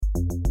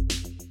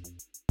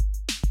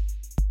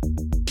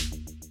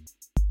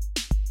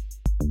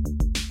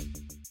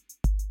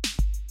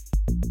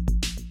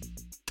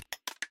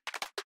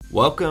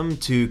Welcome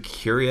to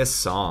Curious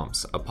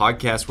Psalms, a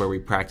podcast where we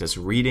practice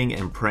reading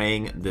and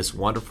praying this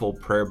wonderful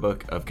prayer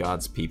book of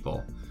God's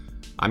people.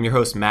 I'm your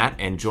host, Matt,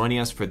 and joining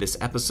us for this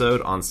episode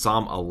on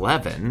Psalm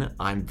 11,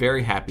 I'm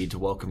very happy to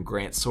welcome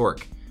Grant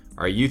Sork,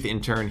 our youth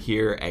intern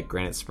here at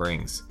Granite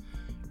Springs.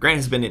 Grant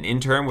has been an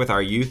intern with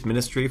our youth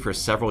ministry for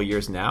several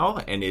years now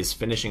and is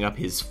finishing up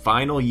his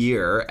final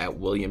year at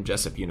William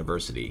Jessup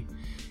University.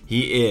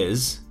 He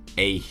is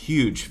a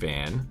huge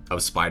fan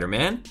of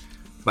Spider-Man,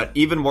 but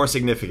even more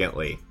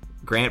significantly,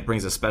 Grant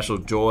brings a special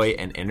joy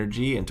and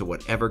energy into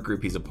whatever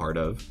group he's a part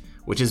of,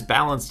 which is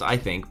balanced, I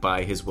think,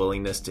 by his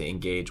willingness to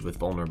engage with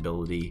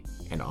vulnerability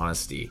and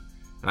honesty.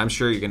 And I'm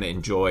sure you're going to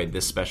enjoy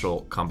this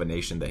special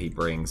combination that he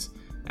brings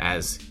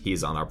as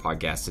he's on our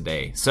podcast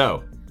today.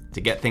 So,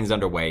 to get things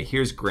underway,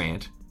 here's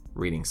Grant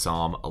reading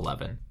Psalm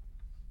 11.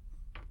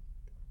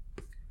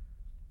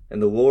 In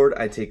the Lord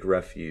I take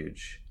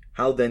refuge.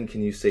 How then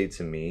can you say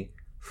to me,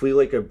 flee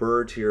like a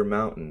bird to your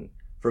mountain?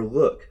 For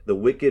look, the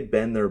wicked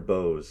bend their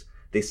bows.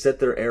 They set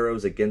their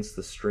arrows against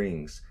the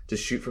strings, to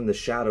shoot from the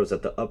shadows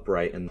at the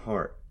upright in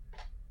heart.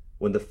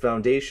 When the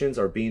foundations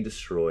are being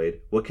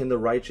destroyed, what can the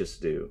righteous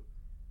do?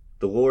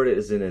 The Lord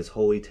is in his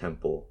holy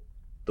temple.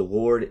 The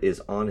Lord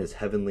is on his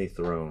heavenly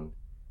throne.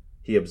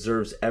 He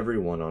observes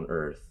everyone on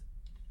earth.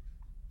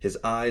 His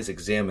eyes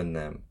examine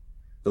them.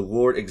 The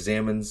Lord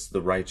examines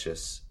the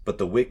righteous, but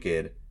the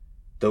wicked,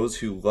 those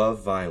who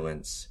love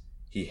violence,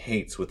 he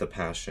hates with a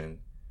passion.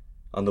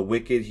 On the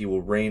wicked he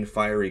will rain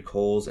fiery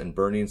coals and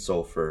burning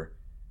sulfur.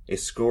 A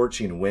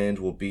scorching wind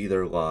will be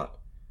their lot.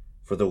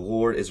 For the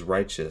Lord is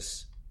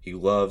righteous. He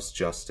loves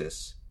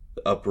justice.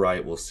 The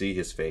upright will see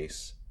his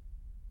face.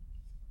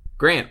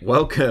 Grant,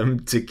 welcome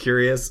to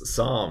Curious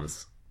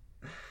Psalms.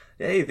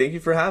 Hey, thank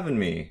you for having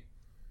me.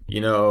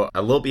 You know,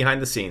 a little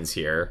behind the scenes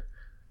here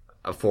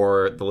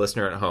for the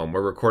listener at home.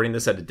 We're recording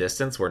this at a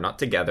distance. We're not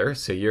together.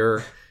 So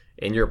you're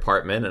in your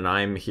apartment and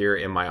I'm here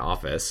in my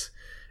office.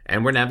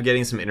 And we're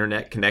navigating some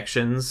internet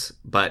connections,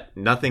 but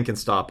nothing can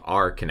stop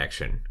our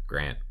connection,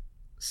 Grant.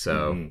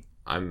 So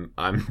I'm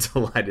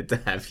delighted to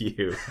have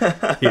you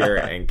here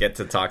and get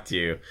to talk to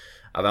you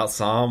about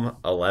Psalm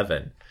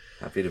 11.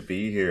 Happy to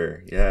be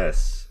here.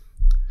 Yes.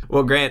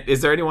 Well, Grant,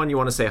 is there anyone you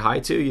want to say hi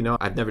to? You know,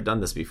 I've never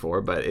done this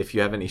before, but if you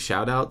have any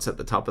shout outs at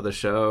the top of the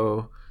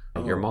show,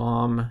 your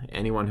mom,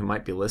 anyone who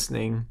might be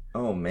listening.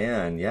 Oh,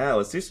 man. Yeah,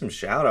 let's do some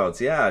shout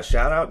outs. Yeah,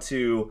 shout out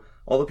to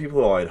all the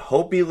people who I'd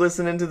hope be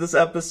listening to this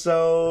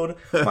episode,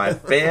 my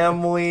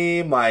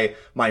family, my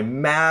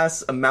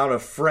mass amount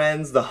of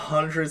friends, the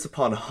hundreds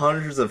upon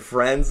hundreds of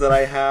friends that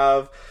I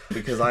have,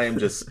 because I am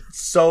just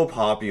so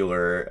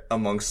popular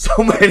among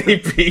so many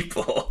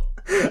people.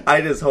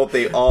 I just hope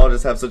they all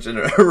just have such an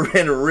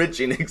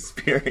enriching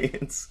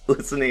experience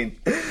listening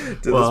to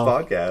this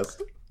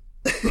podcast.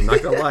 I'm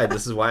not gonna lie,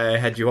 this is why I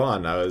had you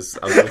on. I was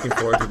looking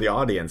forward to the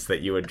audience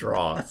that you would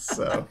draw.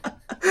 So,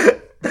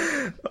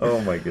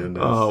 oh my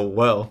goodness. Oh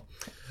well,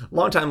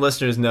 longtime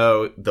listeners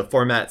know the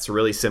format's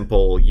really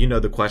simple. You know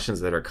the questions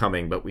that are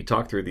coming, but we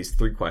talk through these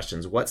three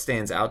questions: what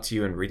stands out to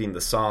you in reading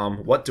the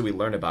psalm? What do we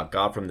learn about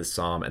God from this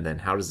psalm? And then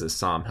how does this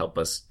psalm help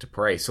us to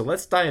pray? So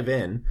let's dive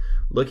in,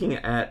 looking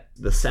at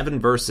the 7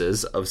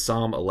 verses of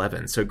Psalm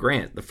 11. So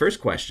Grant, the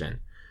first question: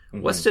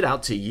 what stood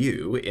out to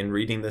you in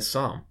reading this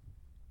psalm?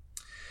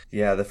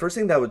 Yeah, the first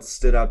thing that would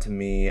stood out to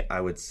me, I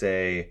would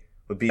say,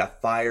 would be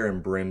that fire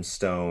and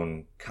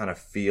brimstone kind of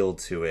feel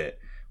to it.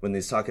 When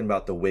he's talking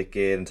about the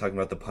wicked and talking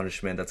about the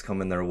punishment that's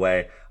coming their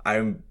way, I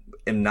am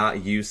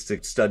not used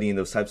to studying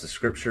those types of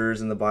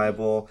scriptures in the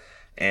Bible.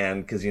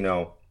 And because, you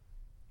know,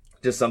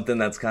 just something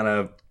that's kind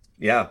of,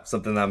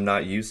 something that I'm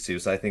not used to.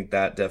 So I think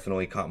that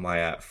definitely caught my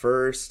eye at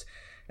first.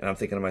 And I'm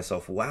thinking to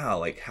myself, wow,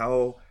 like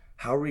how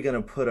are we going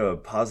to put a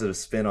positive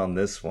spin on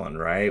this one,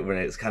 right? When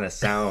it kind of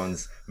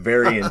sounds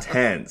very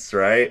intense,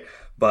 right?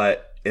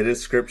 But it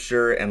is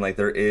scripture, and like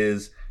there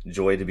is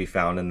joy to be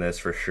found in this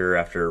for sure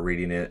after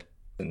reading it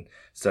and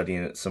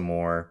studying it some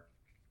more.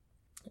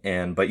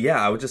 But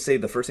yeah, I would just say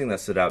the first thing that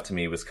stood out to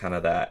me was kind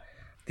of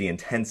the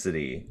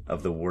intensity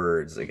of the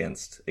words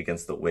against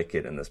the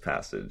wicked in this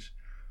passage.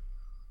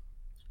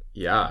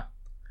 Yeah,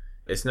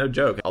 it's no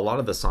joke. A lot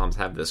of the Psalms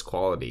have this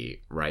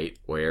quality, right,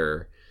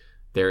 where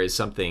there is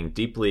something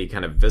deeply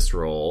kind of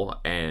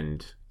visceral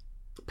and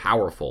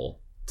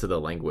powerful to the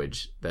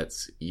language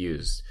that's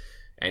used.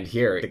 And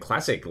here, the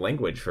classic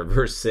language for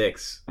verse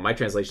 6, my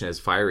translation is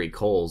fiery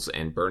coals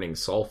and burning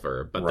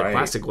sulfur. But the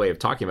classic way of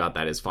talking about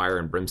that is fire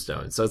and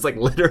brimstone. So it's like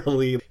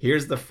literally,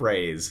 here's the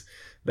phrase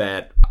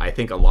that I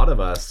think a lot of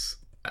us,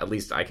 at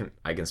least I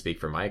can speak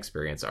from my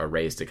experience, are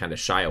raised to kind of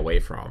shy away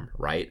from,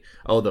 right?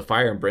 Oh, the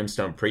fire and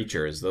brimstone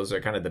preachers, those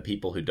are kind of the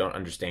people who don't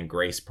understand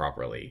grace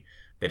properly.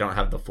 They don't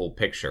have the full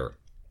picture.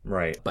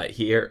 Right. But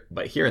here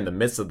in the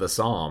midst of the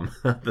psalm,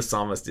 the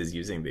psalmist is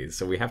using these.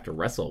 So we have to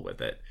wrestle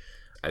with it,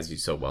 as you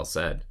so well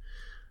said.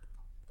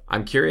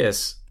 I'm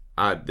curious,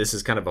 this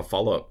is kind of a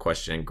follow-up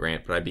question,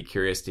 Grant, but I'd be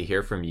curious to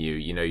hear from you.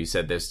 You know, you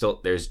said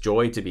there's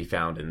joy to be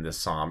found in this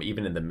psalm,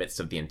 even in the midst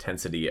of the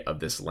intensity of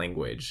this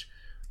language.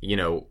 You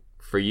know,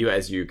 for you,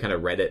 as you kind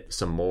of read it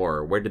some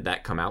more, where did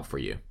that come out for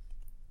you?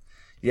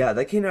 Yeah,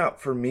 that came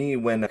out for me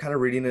when kind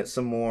of reading it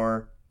some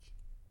more.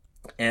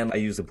 And I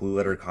use the Blue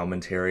Letter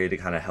Commentary to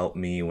kind of help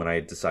me when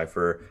I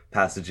decipher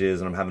passages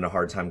and I'm having a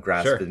hard time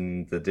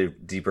grasping the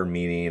deeper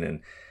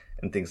meaning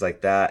and things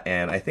like that.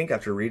 And I think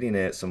after reading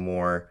it some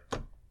more,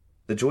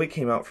 the joy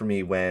came out for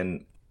me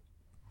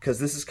because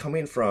this is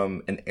coming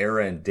from an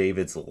era in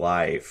David's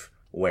life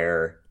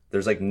where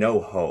there's like no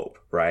hope,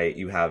 right?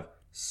 You have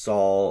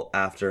Saul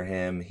after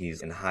him,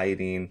 he's in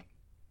hiding,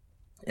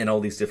 and all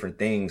these different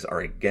things are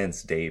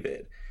against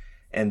David.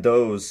 And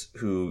those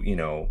who,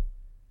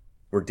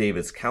 were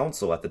David's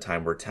counsel at the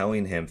time were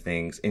telling him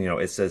things. And,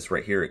 it says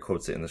right here, it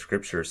quotes it in the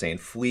scripture saying,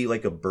 flee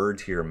like a bird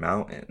to your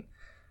mountain.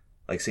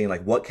 Like saying,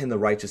 like, what can the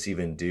righteous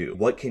even do?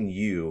 What can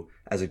you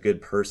as a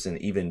good person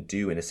even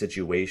do in a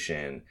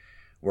situation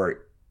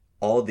where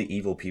all the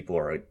evil people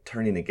are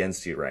turning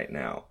against you right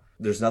now?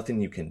 There's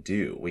nothing you can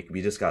do.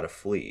 We just got to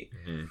flee.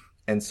 Mm-hmm.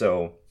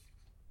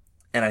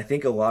 And I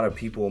think a lot of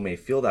people may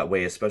feel that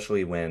way,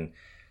 especially when,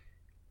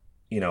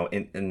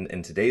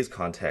 in today's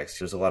context,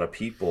 there's a lot of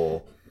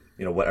people,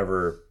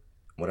 whatever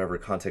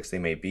context they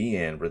may be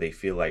in, where they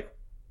feel like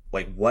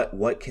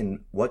what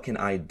can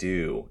I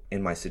do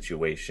in my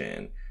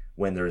situation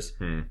when there's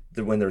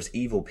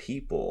evil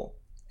people,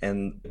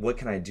 and what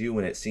can I do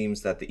when it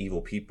seems that the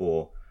evil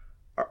people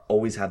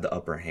always have the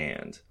upper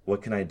hand?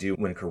 What can I do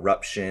when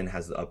corruption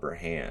has the upper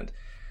hand?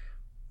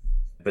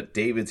 But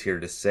David's here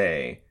to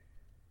say,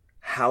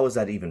 how is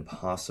that even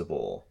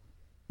possible?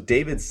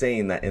 David's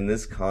saying that in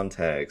this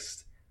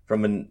context,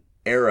 from an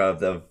era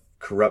of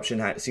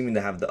corruption seeming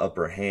to have the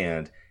upper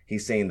hand,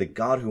 he's saying the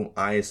God whom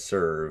I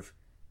serve,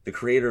 the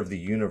creator of the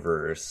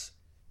universe,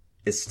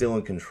 is still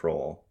in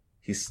control.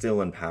 He's still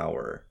in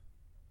power.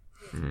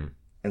 Mm-hmm.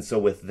 And so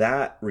with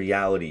that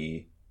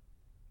reality,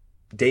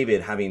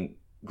 David having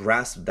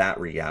grasped that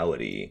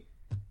reality,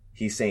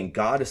 he's saying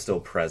God is still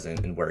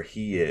present in where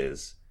he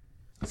is.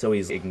 So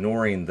he's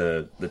ignoring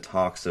the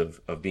talks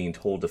of being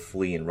told to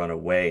flee and run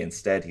away.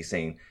 Instead, he's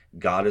saying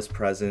God is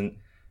present.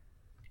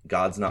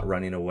 God's not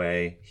running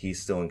away.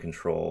 He's still in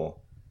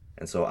control.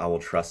 And so I will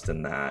trust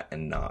in that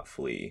and not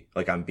flee,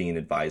 like I'm being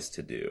advised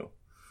to do.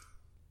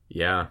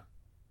 Yeah.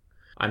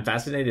 I'm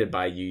fascinated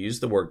by, you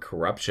used the word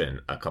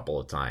corruption a couple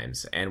of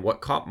times. And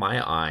what caught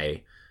my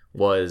eye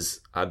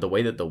was the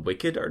way that the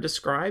wicked are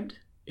described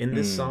in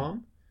this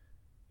psalm.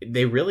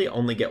 They really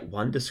only get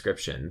one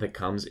description that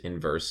comes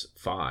in verse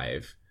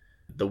 5.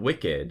 The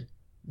wicked,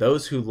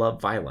 those who love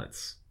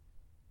violence,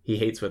 he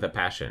hates with a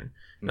passion.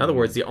 In other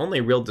words, the only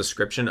real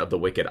description of the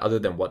wicked, other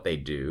than what they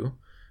do,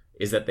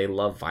 is that they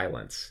love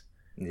violence.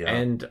 Yeah.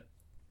 And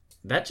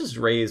that just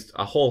raised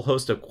a whole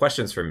host of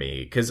questions for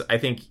me, because I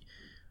think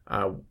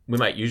we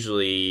might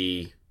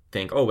usually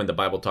think, when the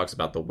Bible talks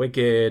about the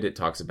wicked, it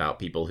talks about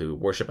people who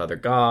worship other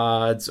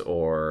gods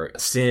or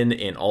sin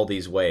in all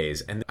these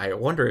ways. And I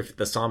wonder if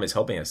the psalm is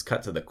helping us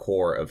cut to the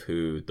core of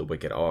who the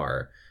wicked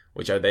are,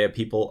 which are they a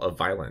people of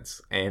violence?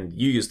 And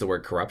you use the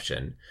word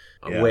corruption,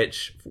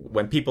 which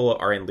when people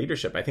are in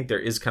leadership, I think there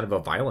is kind of a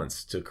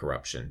violence to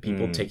corruption,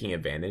 people taking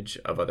advantage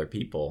of other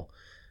people.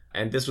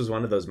 And this was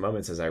one of those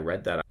moments as I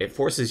read that, it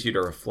forces you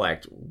to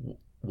reflect,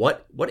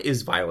 what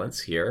is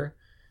violence here?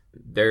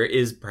 There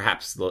is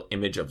perhaps the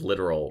image of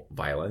literal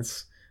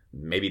violence.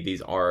 Maybe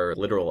these are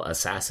literal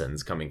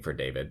assassins coming for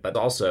David, but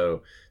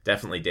also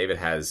definitely David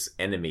has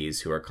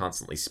enemies who are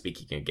constantly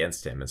speaking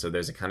against him. And so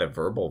there's a kind of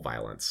verbal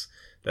violence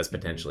that's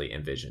potentially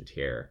envisioned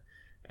here.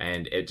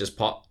 And it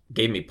just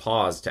gave me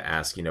pause to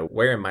ask,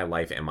 where in my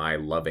life am I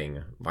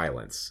loving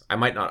violence? I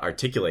might not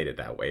articulate it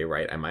that way,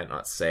 right? I might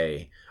not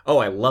say,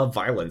 I love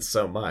violence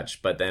so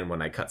much. But then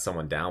when I cut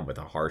someone down with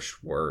a harsh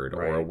word,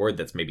 or a word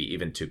that's maybe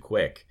even too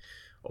quick,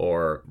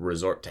 or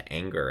resort to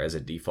anger as a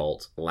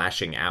default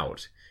lashing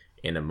out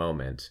in a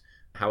moment,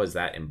 how is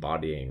that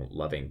embodying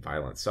loving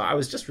violence? So I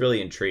was just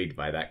really intrigued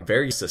by that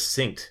very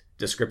succinct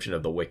description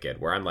of the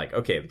wicked, where I'm like,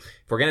 okay, if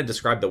we're going to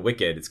describe the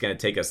wicked, it's going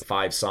to take us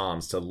 5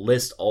 psalms to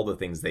list all the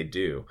things they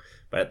do.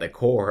 But at the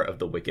core of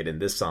the wicked, in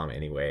this psalm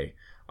anyway,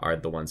 are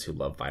the ones who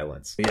love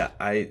violence. Yeah,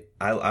 I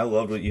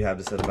loved what you have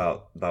to say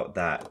about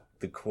that,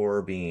 the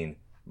core being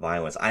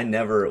violence. I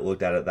never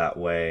looked at it that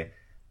way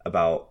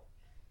about,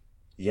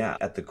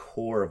 at the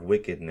core of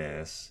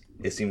wickedness,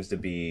 it seems to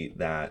be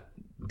that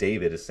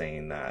David is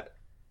saying that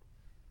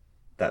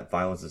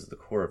violence is the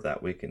core of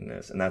that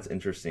wickedness. And that's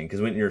interesting,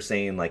 because when you're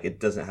saying, like, it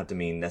doesn't have to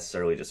mean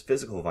necessarily just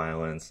physical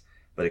violence,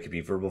 but it could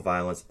be verbal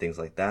violence and things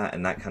like that.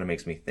 And that kind of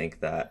makes me think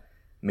that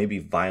maybe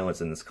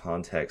violence in this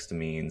context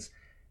means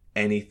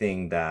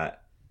anything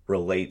that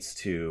relates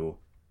to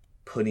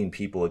putting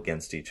people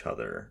against each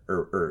other,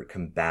 or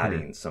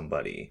combating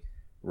somebody,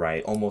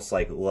 right? Almost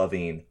like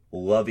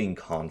loving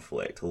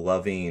conflict,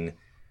 loving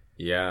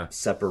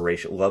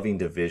separation, loving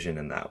division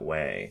in that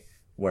way,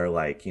 where,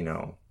 like,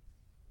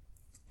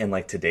 in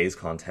like today's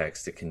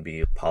context, it can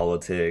be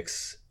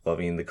politics,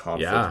 loving the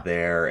conflict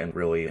there, and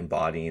really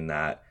embodying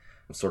that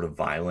sort of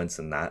violence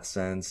in that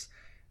sense.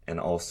 And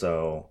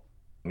also,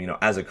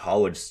 as a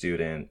college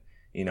student,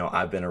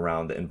 I've been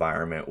around the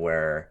environment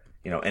where,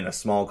 in a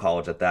small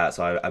college at that,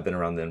 so I've been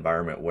around the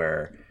environment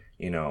where,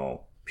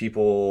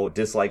 people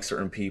dislike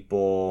certain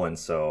people, and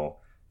so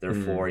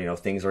therefore,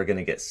 things are going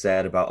to get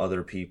said about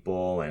other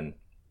people, and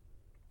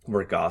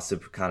where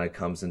gossip kind of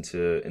comes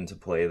into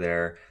play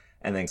there.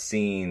 And then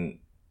seeing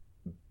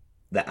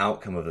the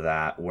outcome of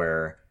that,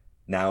 where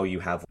now you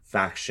have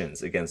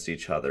factions against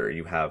each other.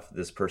 You have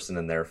this person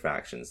and their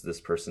factions, this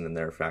person and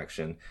their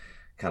faction,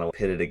 kind of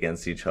pitted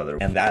against each other.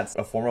 And that's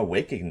a form of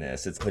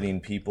wickedness. It's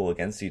putting people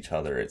against each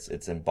other.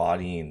 It's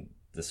embodying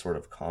this sort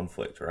of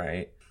conflict,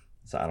 right?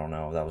 So I don't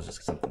know. That was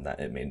just something that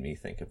it made me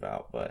think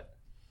about. But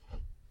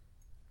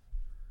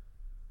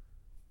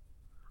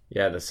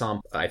yeah, the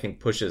psalm, I think,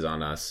 pushes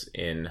on us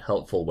in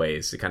helpful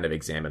ways to kind of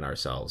examine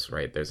ourselves,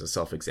 right? There's a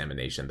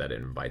self-examination that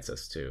it invites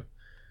us to.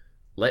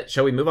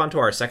 Shall we move on to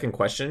our second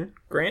question,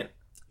 Grant?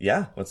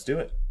 Yeah, let's do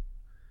it.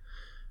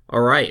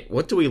 All right.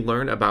 What do we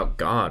learn about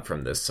God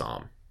from this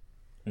psalm?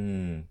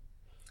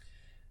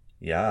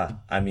 Yeah,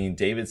 I mean,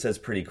 David says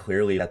pretty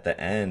clearly at the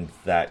end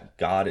that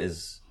God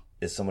is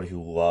somebody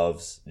who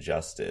loves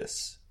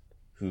justice,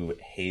 who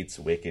hates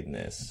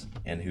wickedness,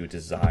 and who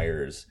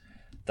desires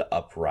the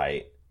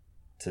upright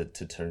to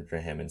turn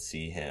to him and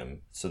see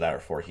him, so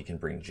therefore he can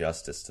bring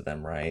justice to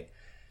them, right?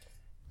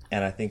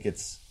 And I think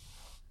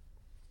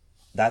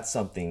that's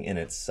something in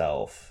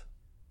itself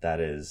that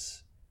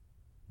is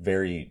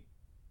very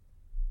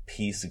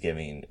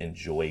peace-giving and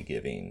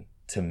joy-giving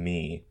to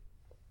me,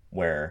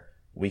 where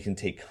we can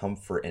take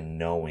comfort in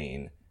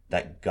knowing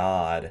that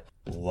God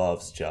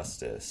loves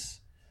justice.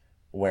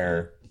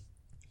 Where,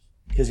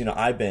 because,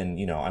 I've been,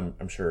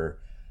 I'm sure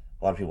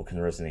a lot of people can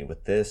resonate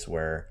with this,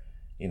 where,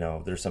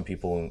 there's some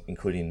people,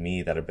 including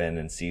me, that have been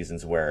in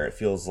seasons where it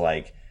feels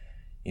like,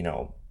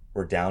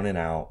 we're down and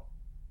out,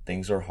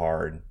 things are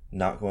hard,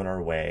 not going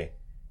our way,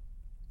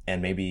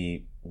 and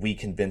maybe we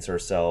convince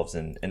ourselves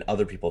and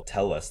other people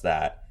tell us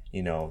that,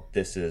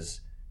 this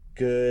is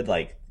good,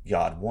 like,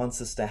 God wants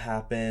this to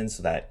happen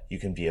so that you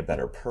can be a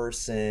better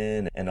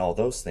person and all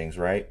those things,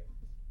 right?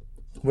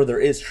 Where there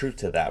is truth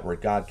to that, where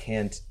God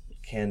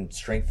can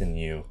strengthen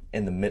you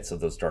in the midst of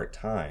those dark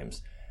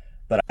times.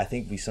 But I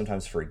think we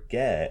sometimes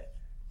forget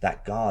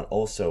that God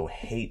also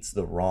hates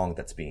the wrong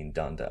that's being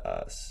done to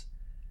us.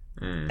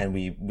 And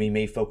we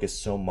may focus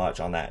so much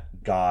on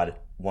that God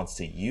wants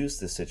to use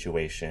this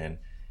situation,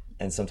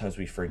 and sometimes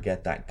we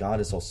forget that God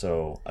is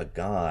also a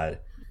God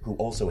who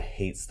also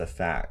hates the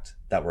fact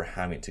that we're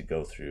having to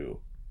go through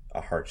a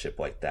hardship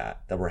like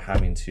that we're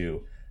having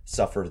to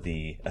suffer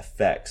the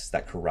effects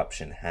that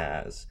corruption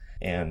has.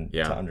 And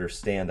to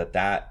understand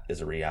that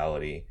is a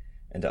reality,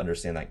 and to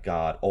understand that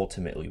God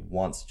ultimately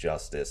wants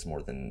justice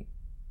more than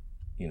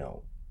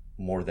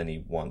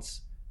he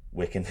wants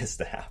wickedness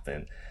to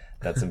happen.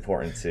 That's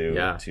important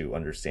to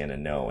understand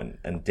and know.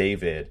 And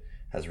David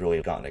has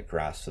really gotten a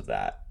grasp of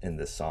that in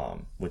this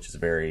psalm, which is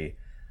very,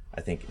 I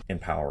think,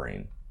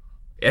 empowering.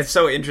 It's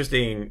so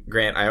interesting,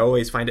 Grant. I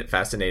always find it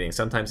fascinating.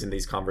 Sometimes in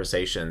these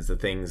conversations, the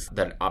things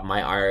that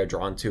my eye are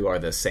drawn to are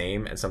the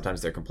same, and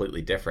sometimes they're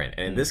completely different.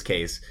 And in this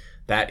case,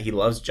 that he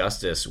loves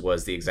justice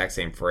was the exact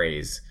same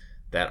phrase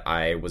that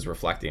I was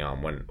reflecting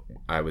on when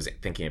I was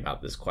thinking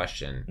about this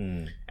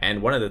question.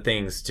 And one of the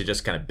things, to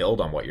just kind of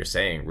build on what you're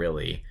saying,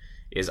 really,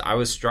 is I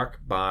was struck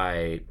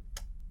by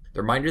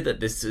the reminder that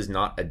this is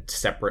not a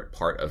separate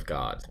part of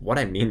God. What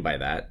I mean by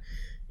that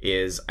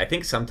is, I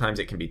think sometimes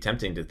it can be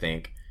tempting to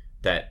think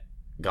that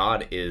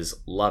God is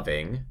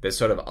loving. There's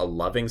sort of a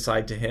loving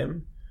side to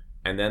him,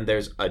 and then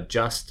there's a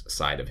just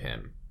side of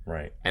him.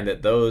 Right. And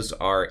that those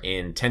are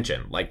in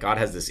tension. Like, God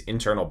has this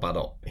internal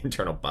battle.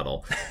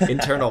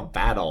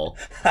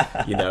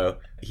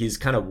 He's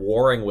kind of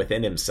warring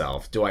within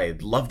himself. Do I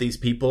love these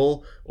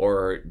people,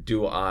 or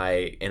do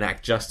I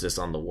enact justice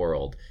on the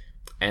world?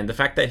 And the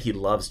fact that he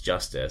loves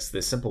justice,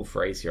 this simple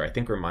phrase here, I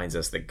think reminds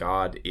us that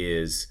God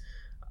is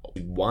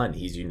one.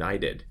 He's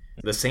united.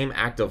 The same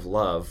act of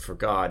love for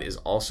God is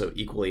also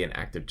equally an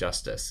act of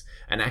justice.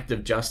 An act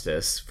of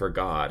justice for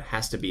God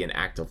has to be an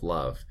act of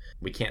love.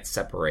 We can't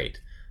separate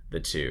the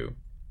two,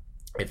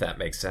 if that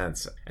makes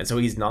sense. And so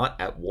he's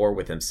not at war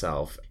with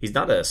himself. He's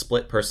not a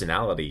split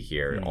personality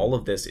here. All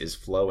of this is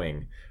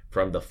flowing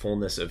from the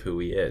fullness of who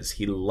he is.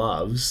 He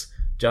loves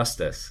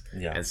justice.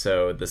 And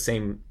so in the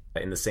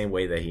same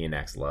way that he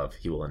enacts love,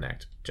 he will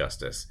enact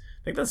justice.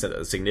 I think that's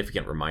a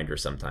significant reminder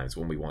sometimes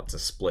when we want to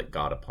split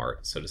God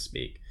apart, so to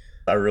speak.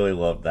 I really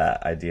love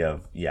that idea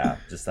of,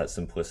 just that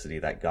simplicity,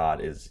 that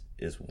God is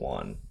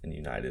one and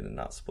united and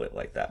not split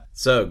like that.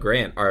 So,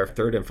 Grant, our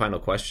third and final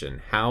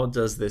question: how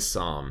does this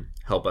psalm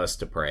help us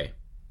to pray?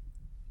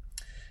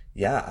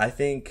 Yeah, I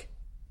think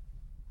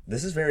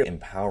this is very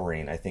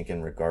empowering, I think,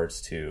 in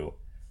regards to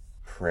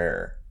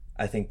prayer.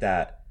 I think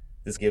that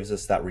this gives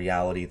us that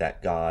reality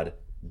that God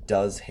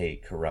does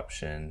hate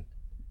corruption,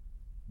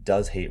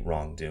 does hate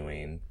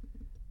wrongdoing,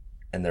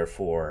 and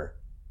therefore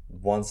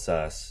wants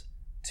us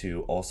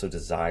to also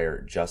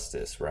desire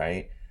justice,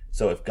 right?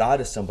 So if God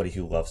is somebody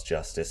who loves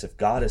justice, if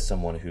God is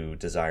someone who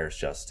desires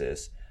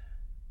justice,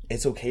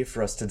 it's okay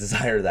for us to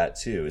desire that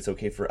too. It's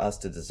okay for us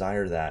to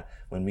desire that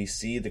when we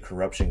see the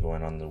corruption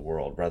going on in the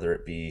world, whether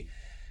it be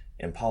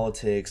in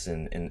politics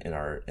and in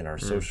our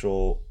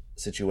social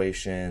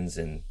situations,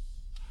 and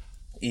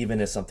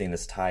even if something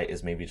as tight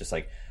as maybe just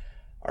like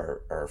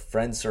our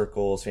friend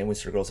circles, family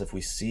circles, if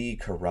we see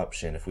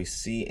corruption, if we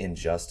see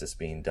injustice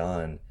being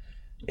done,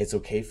 it's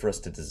okay for us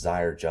to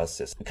desire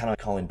justice. Kind of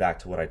calling back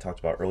to what I talked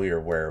about earlier,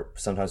 where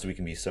sometimes we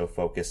can be so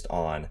focused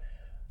on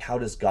how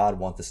does God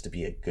want this to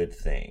be a good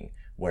thing,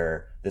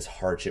 where this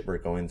hardship we're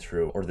going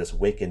through or this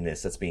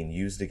wickedness that's being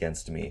used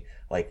against me,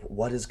 like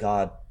what does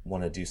God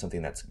want to do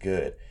something that's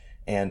good?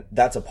 And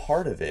that's a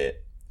part of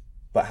it,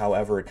 but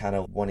however, kind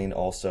of wanting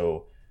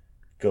also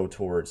go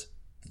towards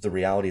the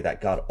reality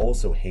that God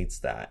also hates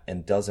that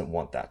and doesn't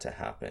want that to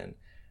happen,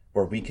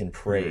 where we can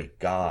pray,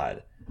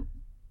 God,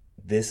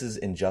 this is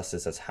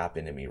injustice that's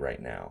happened to me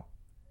right now,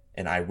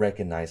 and I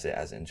recognize it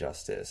as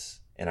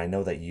injustice, and I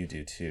know that you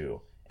do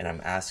too, and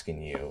I'm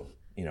asking you,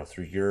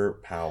 through your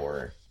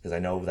power, because I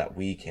know that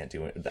we can't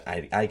do it,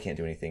 I can't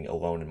do anything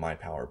alone in my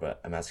power,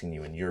 but I'm asking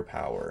you in your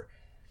power,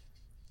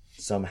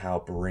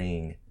 somehow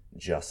bring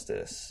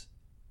justice.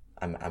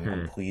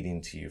 I'm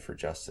pleading to you for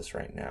justice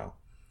right now.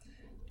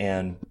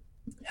 And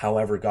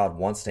however God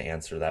wants to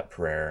answer that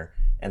prayer,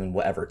 and in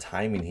whatever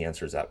timing he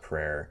answers that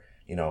prayer,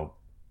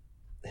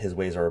 his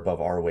ways are above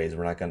our ways.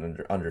 We're not going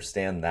to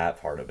understand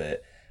that part of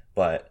it.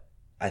 But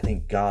I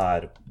think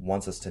God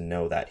wants us to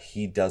know that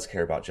he does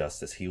care about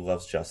justice. He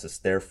loves justice.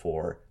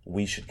 Therefore,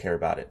 we should care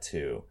about it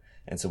too.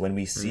 And so when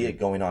we see it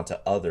going on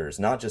to others,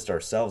 not just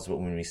ourselves, but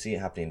when we see it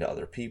happening to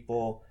other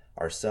people,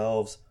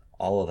 ourselves,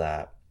 all of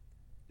that,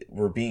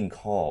 we're being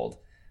called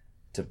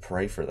to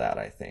pray for that,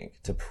 I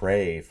think, to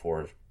pray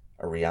for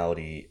a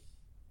reality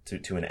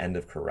to an end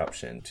of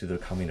corruption, to the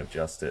coming of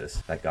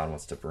justice that God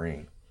wants to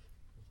bring.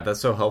 That's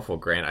so helpful,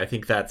 Grant. I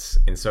think that's,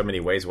 in so many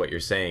ways, what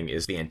you're saying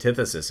is the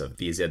antithesis of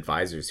these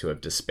advisors who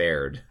have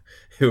despaired,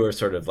 who are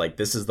sort of like,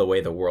 this is the way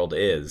the world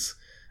is.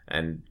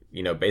 And,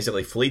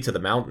 basically flee to the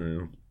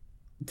mountain,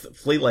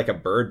 flee like a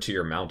bird to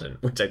your mountain,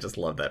 which I just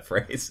love that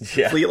phrase.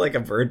 Yeah. Flee like a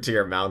bird to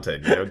your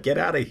mountain, get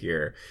out of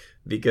here,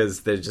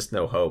 because there's just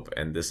no hope.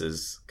 And this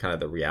is kind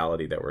of the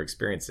reality that we're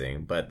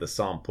experiencing. But the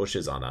Psalm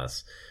pushes on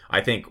us.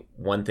 I think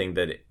one thing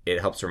that it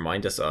helps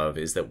remind us of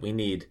is that we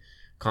need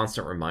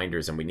constant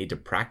reminders, and we need to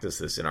practice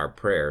this in our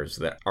prayers,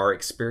 that our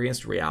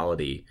experienced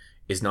reality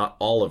is not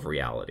all of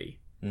reality.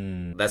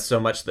 That's so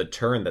much the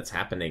turn that's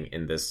happening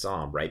in this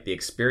psalm, right? The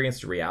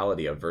experienced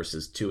reality of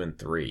verses 2 and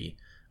 3,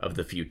 of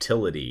the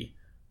futility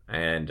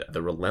and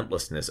the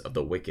relentlessness of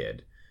the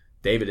wicked.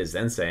 David is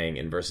then saying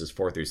in verses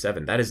 4 through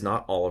 7, that is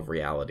not all of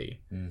reality.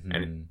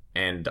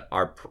 And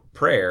our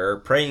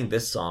praying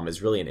this psalm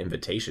is really an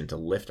invitation to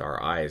lift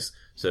our eyes,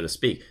 so to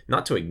speak,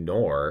 not to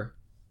ignore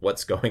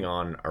what's going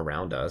on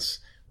around us,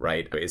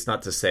 right? It's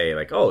not to say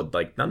like,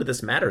 none of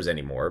this matters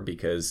anymore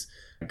because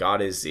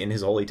God is in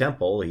his holy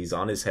temple. He's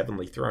on his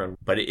heavenly throne.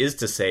 But it is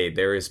to say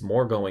there is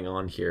more going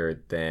on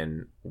here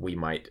than we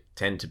might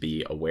tend to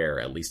be aware,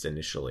 at least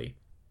initially.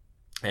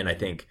 And I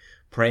think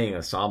praying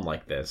a psalm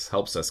like this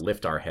helps us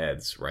lift our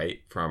heads, right,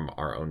 from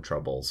our own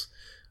troubles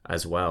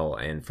as well,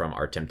 and from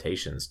our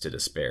temptations to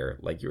despair,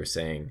 like you were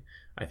saying,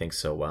 I think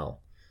so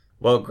well.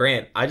 Well,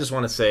 Grant, I just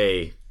want to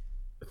say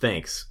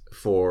thanks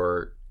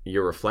for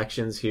your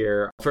reflections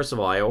here. First of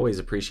all, I always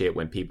appreciate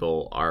when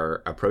people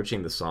are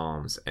approaching the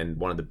Psalms, and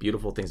one of the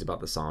beautiful things about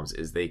the Psalms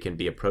is they can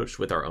be approached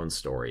with our own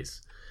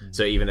stories.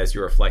 So even as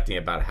you're reflecting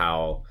about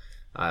how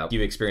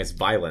you experienced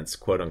violence,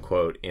 quote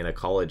unquote, in a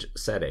college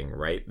setting,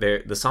 right?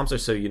 The Psalms are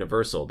so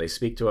universal. They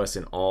speak to us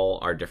in all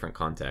our different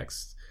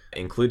contexts,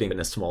 including in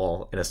a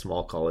small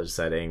college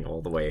setting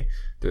all the way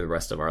through the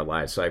rest of our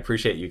lives. So I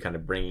appreciate you kind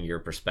of bringing your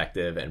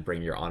perspective and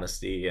bringing your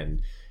honesty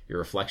and your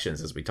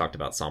reflections as we talked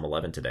about Psalm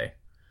 11 today.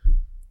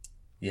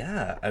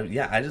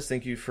 I just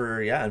thank you for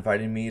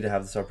inviting me to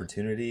have this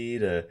opportunity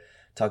to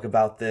talk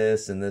about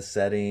this in this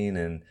setting,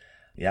 and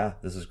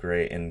this is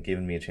great, and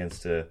giving me a chance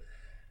to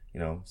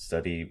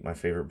study my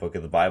favorite book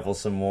of the Bible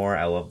some more.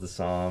 I love the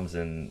Psalms,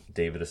 and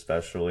David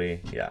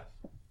especially.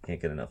 Can't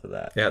get enough of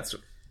that.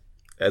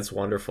 That's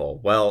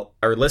wonderful. Well,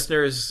 our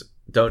listeners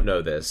don't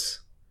know this,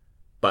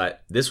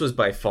 but this was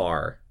by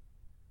far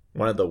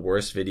one of the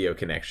worst video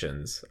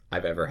connections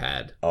I've ever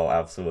had. Oh,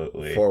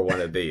 absolutely. For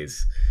one of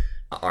these.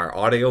 Our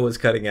audio was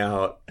cutting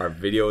out, our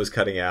video was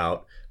cutting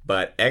out,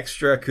 but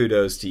extra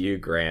kudos to you,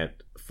 Grant,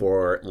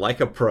 for, like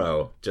a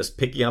pro, just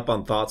picking up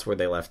on thoughts where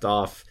they left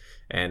off.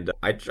 And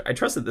I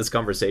trust that this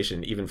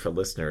conversation, even for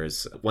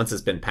listeners, once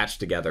it's been patched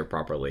together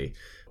properly,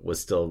 was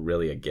still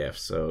really a gift.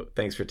 So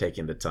thanks for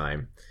taking the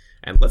time.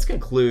 And let's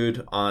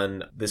conclude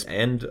on this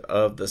end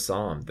of the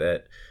psalm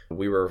that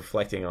we were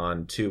reflecting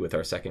on too with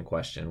our second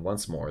question.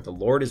 Once more, the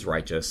Lord is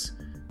righteous.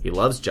 He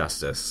loves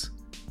justice.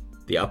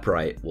 The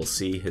upright will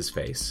see his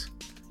face.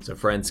 So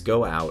friends,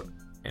 go out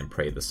and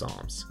pray the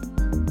Psalms.